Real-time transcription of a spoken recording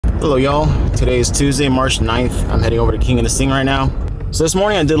Hello y'all, today is Tuesday, March 9th. I'm heading over to King of the Sting right now. So this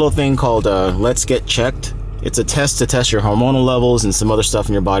morning I did a little thing called Let's Get Checked. It's a test to test your hormonal levels and some other stuff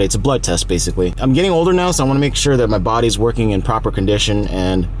in your body. It's a blood test basically. I'm getting older now, so I want to make sure that my body's working in proper condition,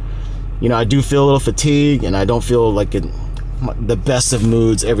 and you know, I do feel a little fatigue and I don't feel like the best of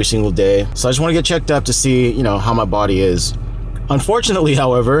moods every single day. So I just want to get checked up to see, you know, how my body is. Unfortunately,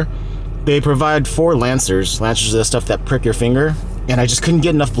 however, they provide 4 lancers. Lancers are the stuff that prick your finger, and I just couldn't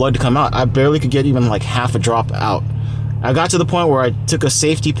get enough blood to come out. I barely could get even like half a drop out. I got to the point where I took a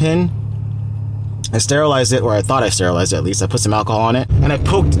safety pin, I sterilized it, or I thought I sterilized it at least. I put some alcohol on it, and I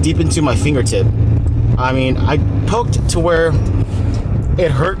poked deep into my fingertip. I mean, I poked to where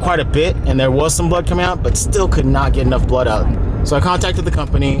it hurt quite a bit, and there was some blood coming out, but still could not get enough blood out. So I contacted the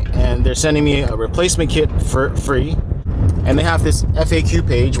company, and they're sending me a replacement kit for free. And they have this FAQ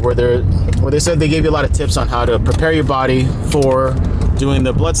page where they said they gave you a lot of tips on how to prepare your body for doing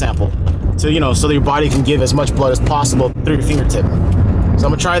the blood sample, so you know, so that your body can give as much blood as possible through your fingertip. So I'm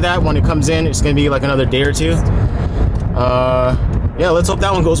gonna try that when it comes in. It's gonna be like another day or two. Yeah, let's hope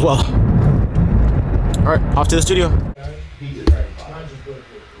that one goes well. All right, off to the studio.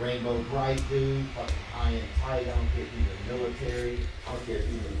 Rainbow bright, dude. Fucking high and tight. I don't care if you're military. I don't care if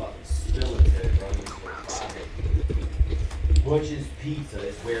you're fucking military, bro. Butch's Pizza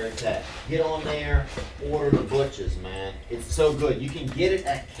is where it's at. Get on there, order the Butch's, man. It's so good. You can get it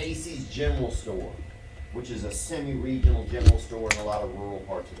at Casey's General Store, which is a semi-regional general store in a lot of rural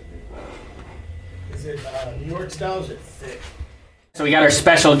parts of the Midwest. Is it New York style? Is it thick? So we got our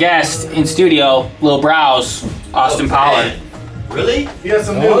special guest in studio, Lil Brows, Austin Pollard. Really? Yeah,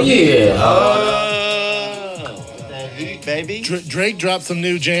 some new. Oh yeah. That heat, baby. Drake dropped some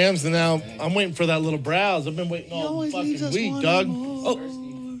new jams, and now I'm waiting for that Little Brows. I've been waiting all fucking week, dog. Oh,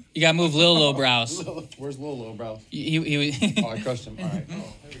 you gotta move Lil Brows. Where's Lil Brows? He Oh, I crushed him. All right.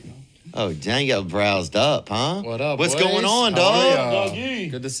 Oh, dang, got browsed up, huh? What up, What's boys? going on, How are dog? y'all? Doggy.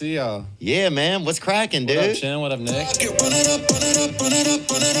 Good to see y'all. Yeah, man. What's cracking, dude? What up, Chin? What up, Nick? Run it up, run it up, run it up,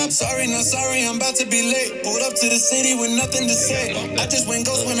 run it up. Sorry, not sorry, I'm about to be late. Pulled up to the city with nothing to say. I just went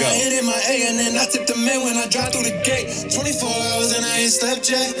ghost when I hit in my A, and then I tipped the man when I dropped through the gate. 24 hours and I ain't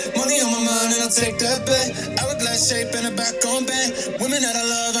slept yet. Money on my mind and I'll take that bet. Hourglass shape and a back on bed. Women that I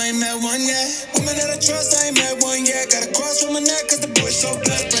love, I ain't met one yet. Women that I trust, I ain't met one yet. Got a cross from my neck cause the boy's so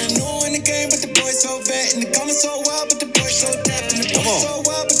blessed. Brand new in the game, but the boy's so vet. And the comments so wild, but the boy's so deaf. And the boy's so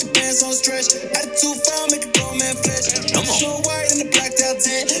wild, but the band's on stretch. Attitude foul, make a grown man fetch. I'm so white in the blacked out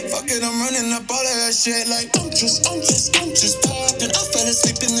tent. Fuck it, I'm running up all of that shit. Like, I'm just popping. I fell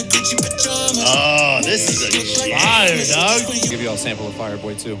asleep in the Gucci pajamas. Oh, this is a Fire, dog. I'll give you all a sample of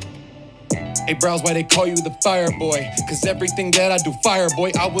Fireboy, too. Hey, Brows, why they call you the fire boy? Cause everything that I do, fire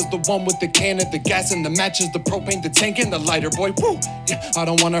boy. I was the one with the can and the gas and the matches, the propane, the tank, and the lighter, boy. Woo! Yeah, I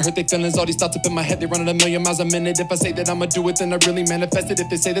don't wanna hurt their feelings. All these thoughts up in my head, they running a million miles a minute. If I say that I'ma do it, then I really manifest it. If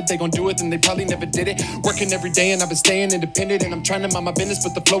they say that they gon' do it, then they probably never did it. Working every day and I've been staying independent, and I'm trying to mind my business,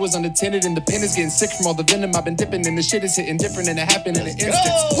 but the flow is unattended. And the pen is getting sick from all the venom I've been dipping, and the shit is hitting different, and it happened in an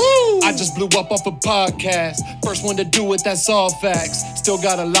instant. Woo! I just blew up off a podcast. First one to do it, that's all facts. Still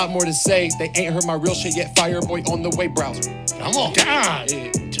got a lot more to say. They ain't heard my real shit yet. Fireboy on the way, Brows. Come on. God,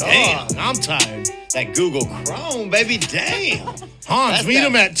 dog, I'm tired. That Google Chrome, baby. Damn. Hans, meet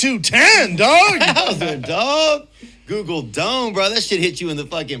him at 210, dog. How's dog? Google Dome, bro. That shit hit you in the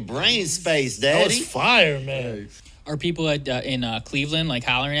fucking brain space, That was daddy. fire, man. Are people in Cleveland like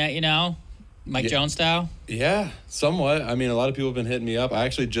hollering at you now, Mike Jones style? Yeah, somewhat. I mean, a lot of people have been hitting me up. I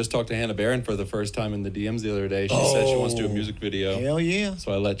actually just talked to Hannah Barron for the first time in the DMs the other day. She said she wants to do a music video. Hell yeah.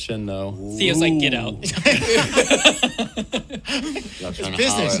 So I let Chin know. Theo's like, get out. Y'all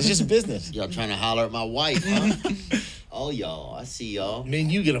Business. It's just business. Y'all trying to holler at my wife, huh? Oh, y'all. I see y'all. Me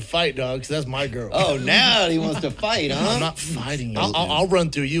and you get a fight, dog, because that's my girl. Oh, now he wants to fight, huh? I'm not fighting you. I'll run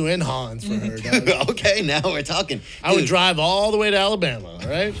through you and Hans for her, dog. Okay, now we're talking. I would drive all the way to Alabama, all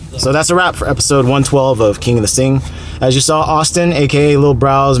right? So that's a wrap for episode 112 of King of the Sting. As you saw, Austin, aka Lil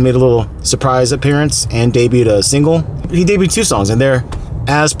Brows, made a little surprise appearance and debuted a single. He debuted 2 songs, and they're,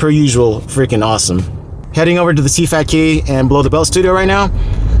 as per usual, freaking awesome. Heading over to the TFAT Key and Below the Belt studio right now,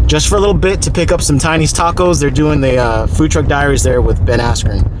 just for a little bit to pick up some Tiny's tacos. They're doing the Food Truck Diaries there with Ben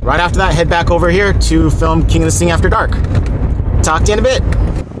Askren. Right after that, head back over here to film King of the Sting After Dark. Talk to you in a bit.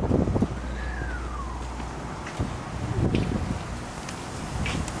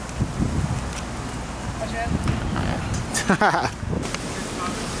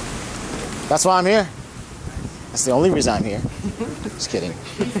 That's why I'm here. That's the only reason I'm here. Just kidding.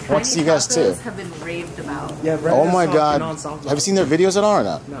 I want to see you guys too. Have been raved about. Yeah, oh my god. Have you seen their videos at all or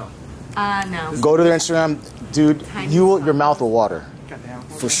not? No. No. Go to their Instagram, dude. Your mouth will water.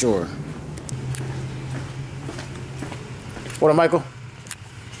 For sure. What up, Michael?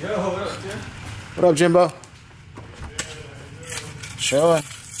 Yo, what up, Jim? What up, Jimbo? Chilling.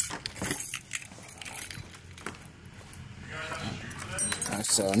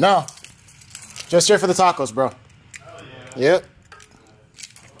 So, no. Just here for the tacos, bro. Yep.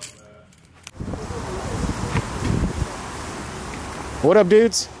 What up,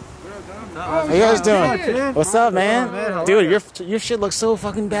 dudes? How you guys doing? What's up, man? Dude, your shit looks so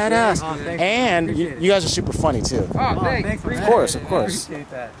fucking badass. And you guys are super funny, too. Oh, thanks. Of course, of course. Appreciate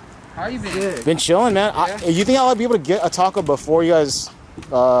that. How you been? Been chilling, man. You think I'll be able to get a taco before you guys...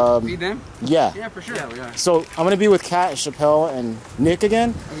 Feed them? Yeah. Yeah, for sure. Yeah, we are. So I'm going to be with Kat, Chappelle, and Nick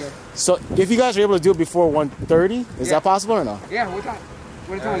again. Okay. So if you guys are able to do it before 1:30, is that possible or no? Yeah, what time?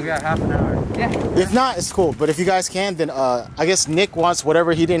 What time? We got half an hour. Yeah. If not, it's cool. But if you guys can, then I guess Nick wants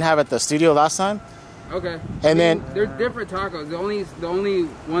whatever he didn't have at the studio last time. Okay. And then there's different tacos. The only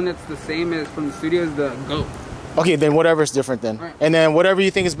one that's the same as from the studio is the goat. Okay, then whatever's different then. Right. And then whatever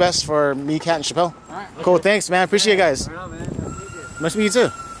you think is best for me, Kat, and Chappelle. All right. Cool. Thanks, man. Appreciate it, guys. Right on, man. Nice to meet you too.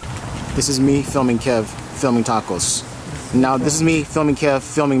 This is me filming Kev, filming tacos. Now this is me filming Kev,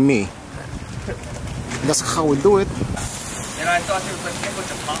 filming me. That's how we do it. And I thought there was like a bunch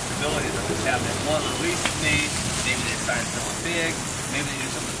of possibilities of this happening. One releases me, maybe they sign someone big, maybe they do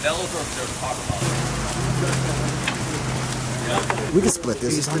some developer if they're talking about it. We can split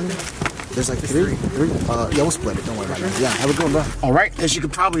this. There's like three. Yeah, we'll split it. Don't worry about it. Yeah, have a good one, bro. All right, as you can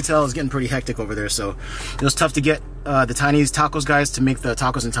probably tell, it's getting pretty hectic over there. So it was tough to get the Tiny's Tacos guys to make the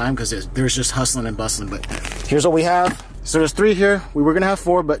tacos in time because there's just hustling and bustling. But here's what we have. So there's 3 here. We were gonna have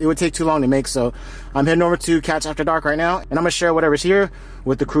 4, but it would take too long to make. So I'm heading over to Catch After Dark right now, and I'm gonna share whatever's here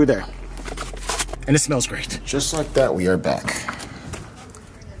with the crew there. And it smells great. Just like that, we are back.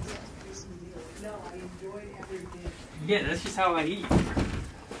 Yeah, that's just how I eat.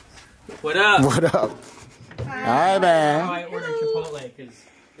 What up? What up? Hi, man. I ordered Chipotle because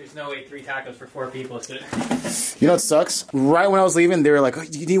there's no way 3 tacos for 4 people. So. You know what sucks? Right when I was leaving, they were like, oh,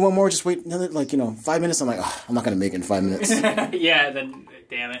 "Do you need one more? Just wait another, 5 minutes." I'm like, oh, "I'm not gonna make it in 5 minutes." Yeah, then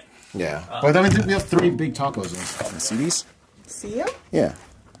damn it. Yeah. But then we have 3 big tacos. See these? See you? Yeah.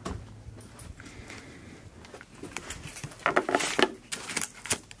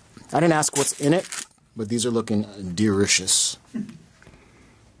 I didn't ask what's in it, but these are looking delicious.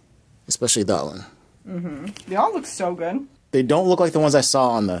 Especially that one. Mm-hmm. They all look so good. They don't look like the ones I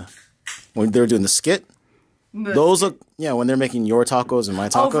saw on when they were doing the skit. Those look, yeah, when they're making your tacos and my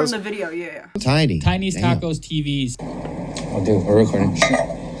tacos. Oh, from the video, yeah. Tiny's Damn. Tacos TVs. I'll do it. We're recording.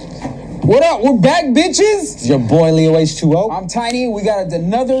 What up? We're back, bitches! It's your boy Leo H2O. I'm Tiny. We got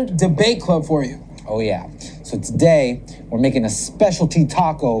another debate club for you. Oh, yeah. So today, we're making a specialty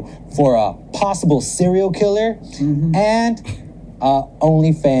taco for a possible serial killer and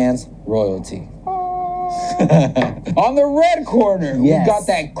OnlyFans royalty. On the red corner, Yes. we got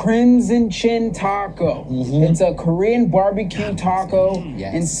that Crimson Chin taco. It's a Korean barbecue taco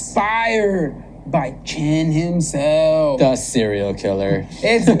inspired by Chin himself. The serial killer.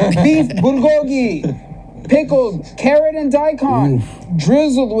 It's beef bulgogi, pickled carrot and daikon,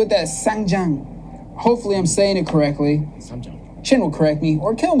 drizzled with that sangjang. Hopefully I'm saying it correctly. Chin will correct me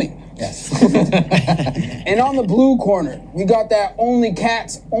or kill me. Yes. And on the blue corner, we got that only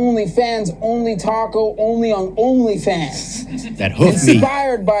cats, only fans, only taco, only on OnlyFans. That hooked me.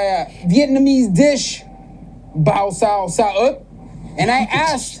 Inspired by a Vietnamese dish, bao sao sa ut. And I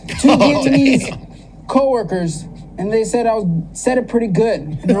asked 2 Vietnamese coworkers, and they said said it pretty good.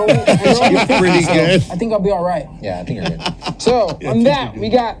 And they're all pretty good. I think I'll be all right. Yeah, I think you're good. So on that, we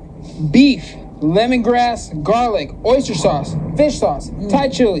got beef, lemongrass, garlic, oyster sauce, fish sauce, Thai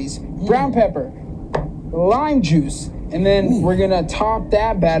chilies, brown pepper, lime juice, and then we're gonna top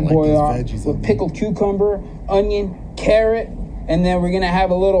that bad boy off with pickled cucumber, onion, carrot, and then we're gonna have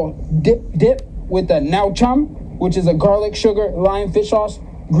a little dip with the nao cham, which is a garlic, sugar, lime, fish sauce,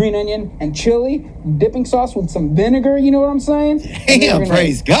 green onion, and chili dipping sauce with some vinegar. You know what I'm saying? Damn,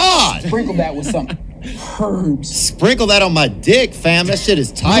 praise God! Sprinkle that with some herbs. Sprinkle that on my dick, fam. That shit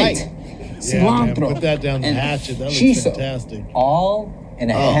is tight. Yeah, man, put that down the hatchet. That looks shiso. fantastic. All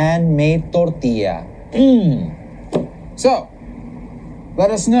in a handmade tortilla. So, let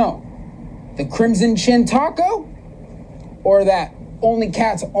us know. The Crimson Chin taco or that only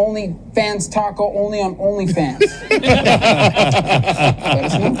cats, only fans taco, only on OnlyFans? Let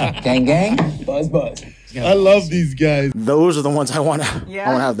us know. Gang, gang. Buzz, buzz. I love these guys. Those are the ones I want to Yeah? I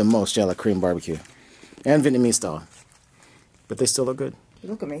want to have the most. Yeah, like Korean barbecue. And Vietnamese style. But they still look good. They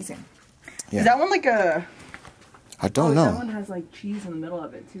look amazing. Yeah. Is that one like a... I don't That know. one has like cheese in the middle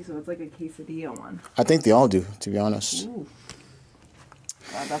of it too, so it's like a quesadilla one. I think they all do, to be honest. Ooh.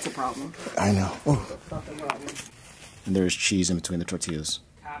 That's a problem. I know. Oh. That's a problem. And there's cheese in between the tortillas.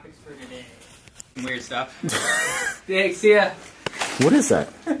 Topics for today. Weird stuff. Thanks, see ya. What is that?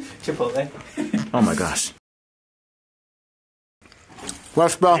 Chipotle. Oh my gosh.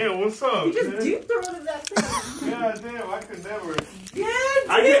 Flush bell. Hey, what's up? You just deep throated that thing. God damn, I could never. Yeah,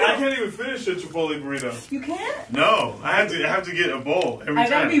 I can't even finish a Chipotle burrito. You can't? No, I have to get a bowl every time. I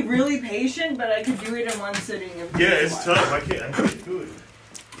gotta be really patient, but I could do it in one sitting. Yeah, it's tough. I can't do it.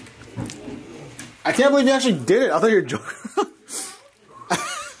 I can't believe you actually did it. I thought you were joking.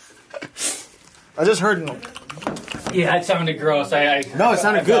 I just heard. Yeah, that sounded gross. No, it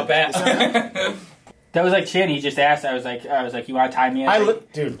sounded good. Bad. That was like shit. He just asked. I was like, you want to tie me?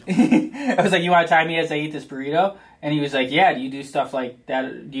 Dude. I was like, you want to tie me as I eat this burrito? And he was like, yeah. Do you do stuff like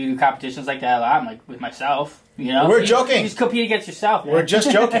that? Do you do competitions like that a lot? I'm like, with myself. You know, we're joking. You just compete against yourself. Man. We're just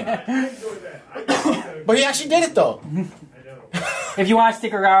joking. But he actually did it though. If you want to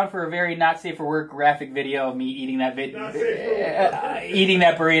stick around for a very not safe for work graphic video of me eating that eating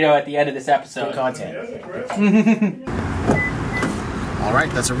that burrito at the end of this episode. Good content. All right,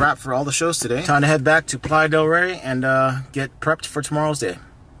 that's a wrap for all the shows today. Time to head back to Playa del Rey and get prepped for tomorrow's day.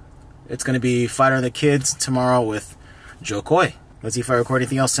 It's going to be Fighter of the Kidz tomorrow with Joe Coy. Let's see if I record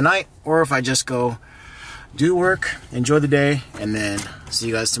anything else tonight or if I just go do work, enjoy the day, and then see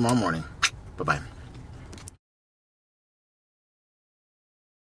you guys tomorrow morning. Bye-bye.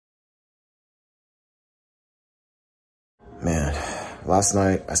 Man, last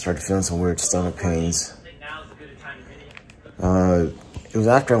night I started feeling some weird stomach pains. It was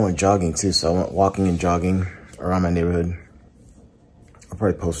after I went jogging too, so I went walking and jogging around my neighborhood. I'll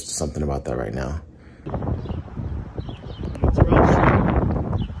probably post something about that right now.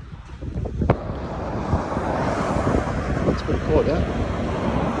 That's pretty cool, yeah.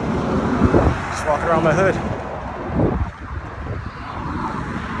 Just walking around my hood.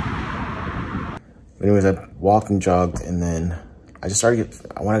 Anyways, I walked and jogged, and then I just started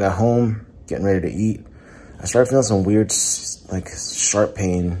when I got home, getting ready to eat, I started feeling some weird, like, sharp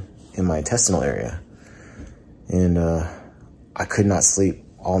pain in my intestinal area. And I could not sleep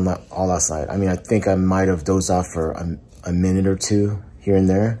all last night. I mean, I think I might have dozed off for a minute or two here and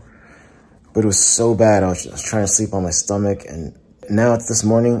there, but it was so bad. I was trying to sleep on my stomach, and now it's this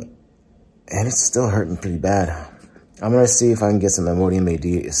morning, and it's still hurting pretty bad. I'm gonna see if I can get some Imodium AD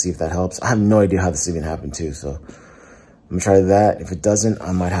to see if that helps. I have no idea how this even happened too, so I'm gonna try that. If it doesn't,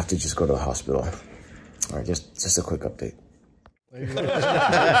 I might have to just go to the hospital. All right, just a quick update.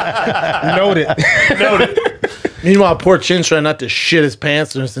 Noted. Meanwhile, poor Chin's trying not to shit his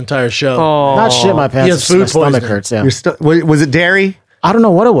pants through this entire show. Oh, not shit my pants. He has food my stomach poisoning. hurts. Yeah. Was it dairy? I don't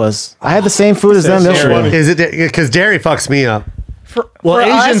know what it was. I had the same food as them yesterday. Is it because dairy fucks me up? Well,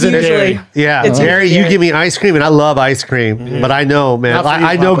 Asians and dairy. Yeah, dairy. You give me ice cream, and I love ice cream. But I know, man.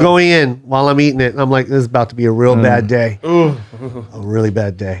 I know going in while I'm eating it, I'm like, this is about to be a real bad day. A really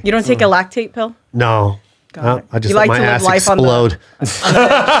bad day. You don't take a lactate pill? No. No, I just you let like my to ass live life explode.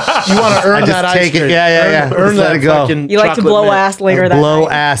 You want to earn that ice cream. Yeah. Earn let that it go. You like to blow ass later that blow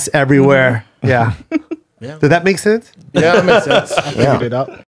night. ass everywhere. Yeah. Yeah. Did that make sense? Yeah, that makes sense. I figured it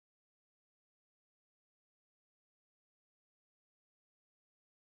out.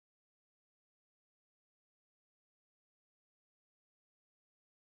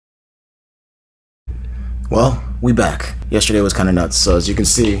 Well, we back. Yesterday was kind of nuts, so as you can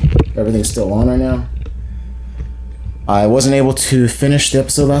see, everything's still on right now. I wasn't able to finish the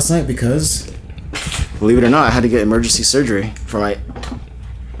episode last night because, believe it or not, I had to get emergency surgery for my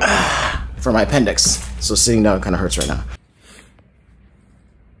appendix. So sitting down kind of hurts right now.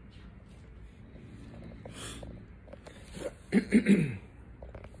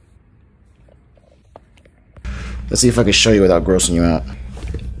 Let's see if I can show you without grossing you out.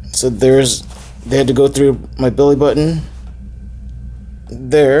 So they had to go through my belly button,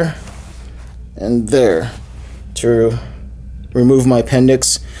 there, and there, to remove my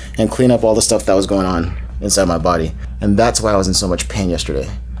appendix and clean up all the stuff that was going on inside my body. And that's why I was in so much pain yesterday.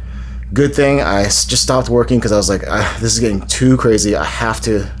 Good thing I just stopped working because I was like, this is getting too crazy. I have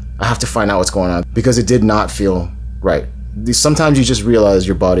to find out what's going on, because it did not feel right. Sometimes you just realize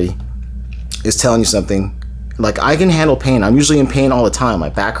your body is telling you something. Like, I can handle pain. I'm usually in pain all the time. My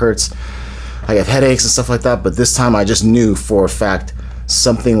back hurts. I have headaches and stuff like that. But this time I just knew for a fact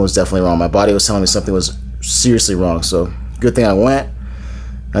something was definitely wrong. My body was telling me something was seriously wrong. So good thing I went.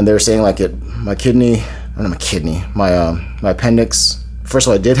 And they were saying like my appendix. First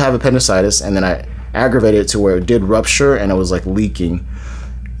of all, I did have appendicitis, and then I aggravated it to where it did rupture and it was like leaking.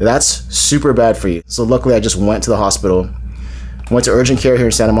 That's super bad for you. So luckily I just went to the hospital. Went to urgent care here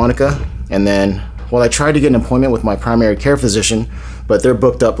in Santa Monica, and then, well, I tried to get an appointment with my primary care physician, but they're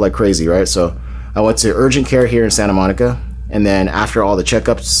booked up like crazy, right? So I went to urgent care here in Santa Monica, and then after all the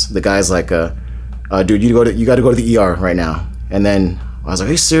checkups, the guy's like, dude, you got to go to the ER right now. And then I was like,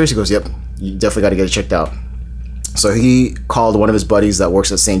 are you serious? He goes, yep, you definitely got to get it checked out. So he called one of his buddies that works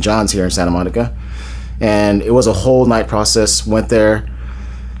at St. John's here in Santa Monica, and it was a whole night process. Went there,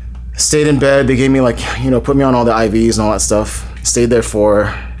 stayed in bed. They gave me like, you know, put me on all the IVs and all that stuff. Stayed there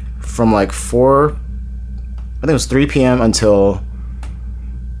from like 4, I think it was 3 p.m. until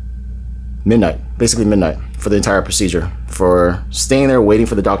midnight, basically midnight, for the entire procedure, for staying there waiting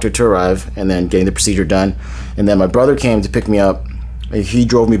for the doctor to arrive and then getting the procedure done. And then my brother came to pick me up. He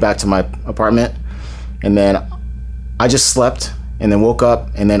drove me back to my apartment, and then I just slept and then woke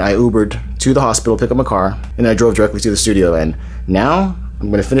up, and then I Ubered to the hospital, pick up my car, and then I drove directly to the studio. And now I'm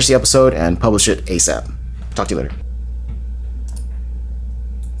going to finish the episode and publish it ASAP. Talk to you later.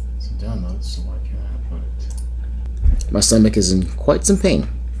 Some downloads, so why can't I upload it? My stomach is in quite some pain.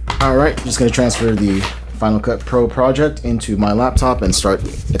 Alright, just going to transfer the Final Cut Pro project into my laptop and start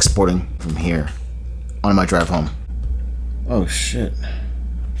exporting from here on my drive home. Oh shit.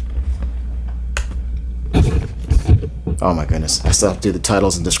 Oh my goodness, I still have to do the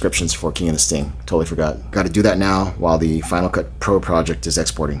titles and descriptions for King and the Sting. Totally forgot. Got to do that now while the Final Cut Pro project is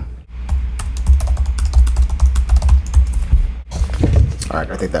exporting. Alright,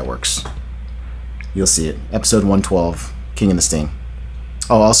 I think that works. You'll see it. Episode 112, King and the Sting.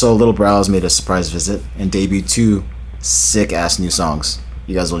 Oh, also, Lil Brows made a surprise visit and debuted 2 sick-ass new songs.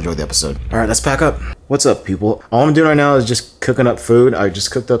 You guys will enjoy the episode. Alright, let's pack up. What's up, people? All I'm doing right now is just cooking up food. I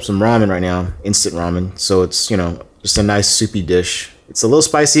just cooked up some ramen right now. Instant ramen. So it's, you know, just a nice soupy dish. It's a little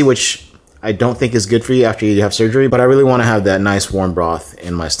spicy, which I don't think is good for you after you have surgery, but I really want to have that nice warm broth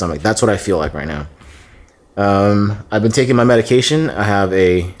in my stomach. That's what I feel like right now. I've been taking my medication. I have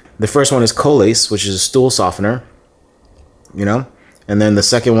the first one is Colace, which is a stool softener, you know? And then the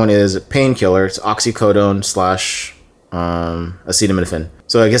second one is a painkiller. It's oxycodone / acetaminophen.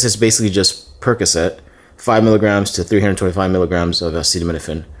 So I guess it's basically just Percocet, 5 milligrams to 325 milligrams of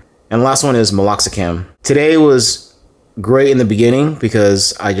acetaminophen. And the last one is meloxicam. Today was great in the beginning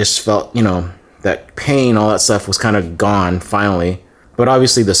because I just felt, you know, that pain, all that stuff was kind of gone finally. But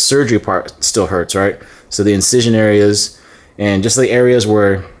obviously the surgery part still hurts, right? So the incision areas and just the areas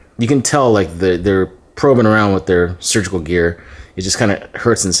where you can tell like they're probing around with their surgical gear, it just kind of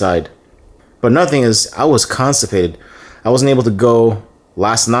hurts inside. But another thing is I was constipated. I wasn't able to go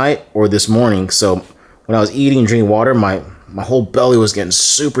last night or this morning. So when I was eating and drinking water, my whole belly was getting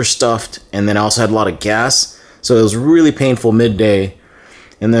super stuffed, and then I also had a lot of gas. So it was really painful midday.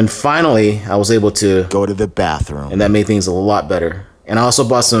 And then finally, I was able to go to the bathroom, and that made things a lot better. And I also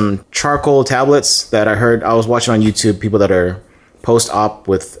bought some charcoal tablets that I was watching on YouTube, people that are post-op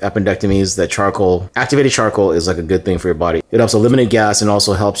with appendectomies, that activated charcoal is like a good thing for your body. It helps eliminate gas and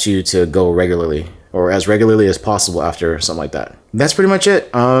also helps you to go regularly, or as regularly as possible after something like that. That's pretty much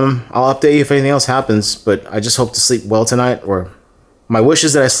it. I'll update you if anything else happens, but I just hope to sleep well tonight, or my wish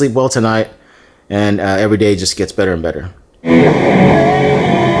is that I sleep well tonight, and every day just gets better and better.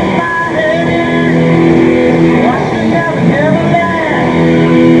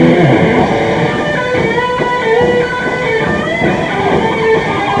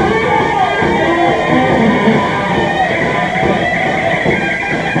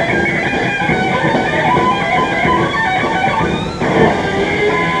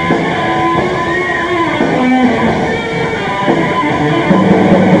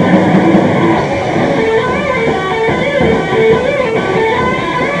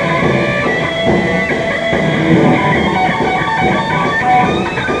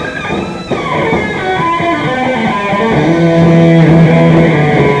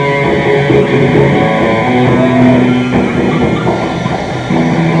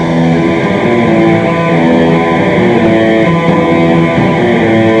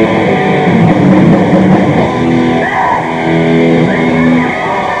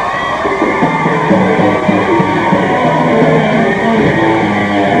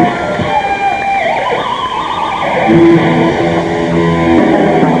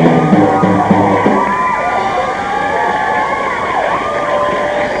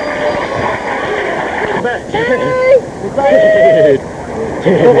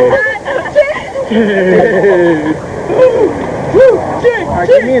 Alright,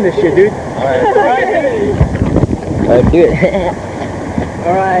 get me in this shit, dude. Alright, do it.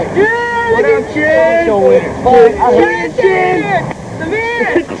 Alright. What up, Chin? The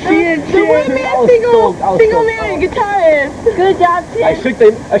man, single man guitarist. Good job, Chin.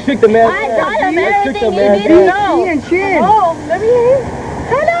 I shook the man. I got him everything you need to know. Chin. Oh, let me hear.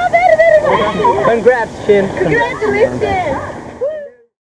 Hello, baby. Congrats, Chin. Congratulations.